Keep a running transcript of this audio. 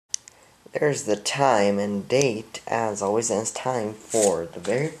There's the time and date, as always, and it's time for the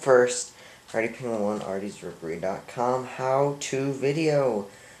very first ReadyPenguin1RDsRookery.com how-to video.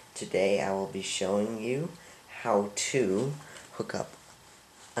 Today I will be showing you how to hook up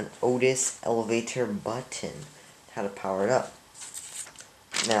an Otis Elevator button, how to power it up.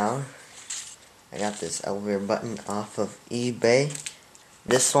 Now, I got this elevator button off of eBay.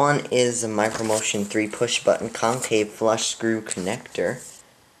 This one is a Micromotion 3 push button concave flush screw connector.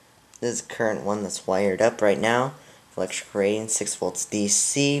 This is the current one that's wired up right now. Electric rating 6 volts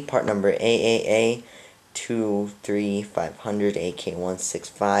DC. Part number AAA 23500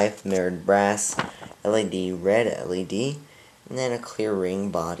 AK165. Mirrored brass. LED red LED. And then a clear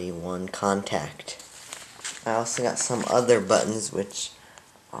ring body 1 contact. I also got some other buttons which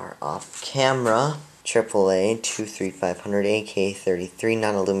are off camera. AAA 23500 AK33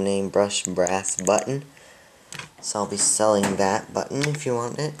 non-illuminating brush brass button. So I'll be selling that button if you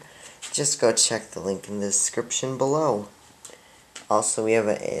want it. Just go check the link in the description below. Also, we have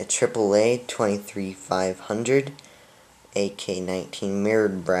a AAA 23500 AK19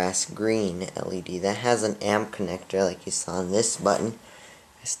 mirrored brass green LED that has an amp connector like you saw on this button.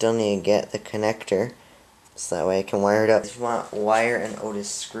 I still need to get the connector so that way I can wire it up. If you want to wire an Otis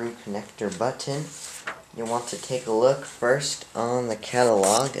screw connector button, you'll want to take a look first on the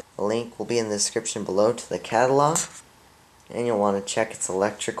catalog. The link will be in the description below to the catalog. And you'll want to check its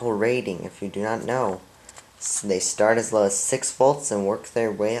electrical rating if you do not know. So they start as low as 6 volts and work their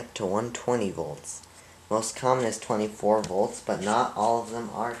way up to 120 volts. Most common is 24 volts, but not all of them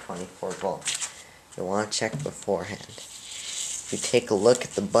are 24 volts. You'll want to check beforehand. If you take a look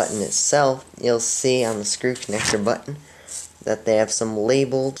at the button itself, you'll see on the screw connector button that they have some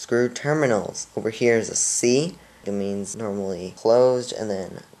labeled screw terminals. Over here is a C. It means normally closed, and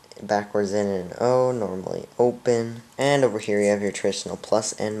then backwards in an O, normally open. And over here you have your traditional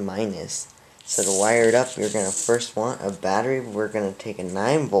plus and minus. So to wire it up, you're going to first want a battery. We're going to take a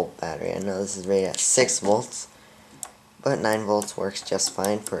 9 volt battery. I know this is rated at 6 volts, but 9 volts works just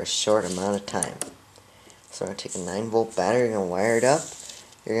fine for a short amount of time. So I'm going to take a 9 volt battery, you're going to wire it up.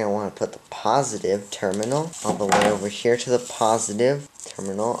 You're going to want to put the positive terminal all the way over here to the positive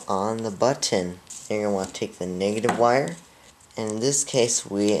terminal on the button. You're going to want to take the negative wire. And in this case,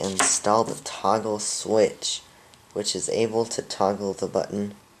 we install the toggle switch, which is able to toggle the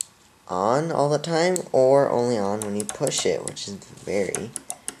button on all the time or only on when you push it, which is very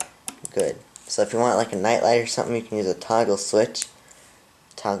good. So if you want like a nightlight or something, you can use a toggle switch,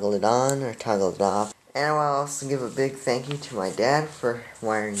 toggle it on or toggle it off. And I want to also give a big thank you to my dad for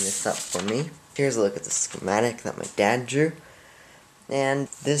wiring this up for me. Here's a look at the schematic that my dad drew. And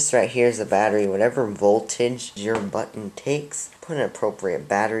this right here is a battery. Whatever voltage your button takes, put an appropriate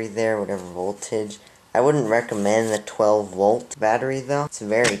battery there, whatever voltage. I wouldn't recommend the 12 volt battery though. It's a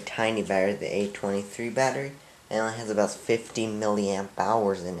very tiny battery, the A23 battery. It only has about 50 milliamp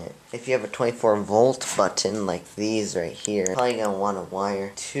hours in it. If you have a 24 volt button like these right here, you're probably going to want to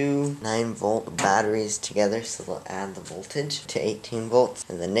wire 2 9 volt batteries together so they'll add the voltage to 18 volts.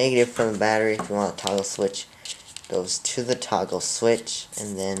 And the negative from the battery, if you want a toggle switch, goes to the toggle switch,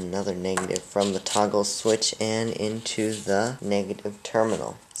 and then another negative from the toggle switch and into the negative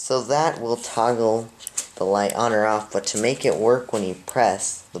terminal. So that will toggle the light on or off, but to make it work when you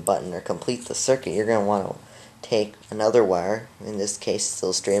press the button or complete the circuit, you're going to want to take another wire, in this case it's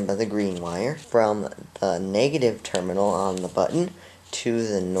illustrated by the green wire, from the negative terminal on the button to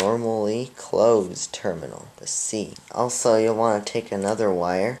the normally closed terminal, the C. Also, you'll want to take another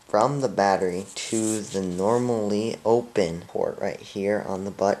wire from the battery to the normally open port right here on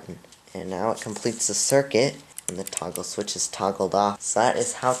the button. And now it completes the circuit and the toggle switch is toggled off. So that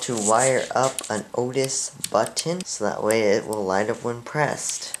is how to wire up an Otis button, so that way it will light up when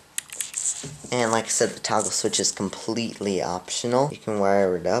pressed. And like I said, the toggle switch is completely optional. You can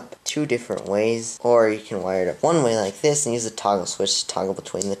wire it up 2 different ways, or you can wire it up one way like this and use the toggle switch to toggle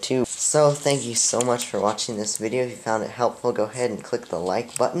between the two. So thank you so much for watching this video. If you found it helpful, go ahead and click the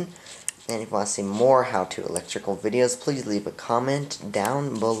like button. And if you want to see more how-to electrical videos, please leave a comment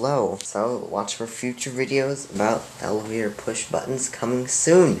down below. So watch for future videos about elevator push buttons coming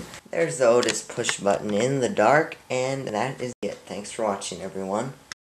soon. There's the Otis push button in the dark, and that is it. Thanks for watching, everyone.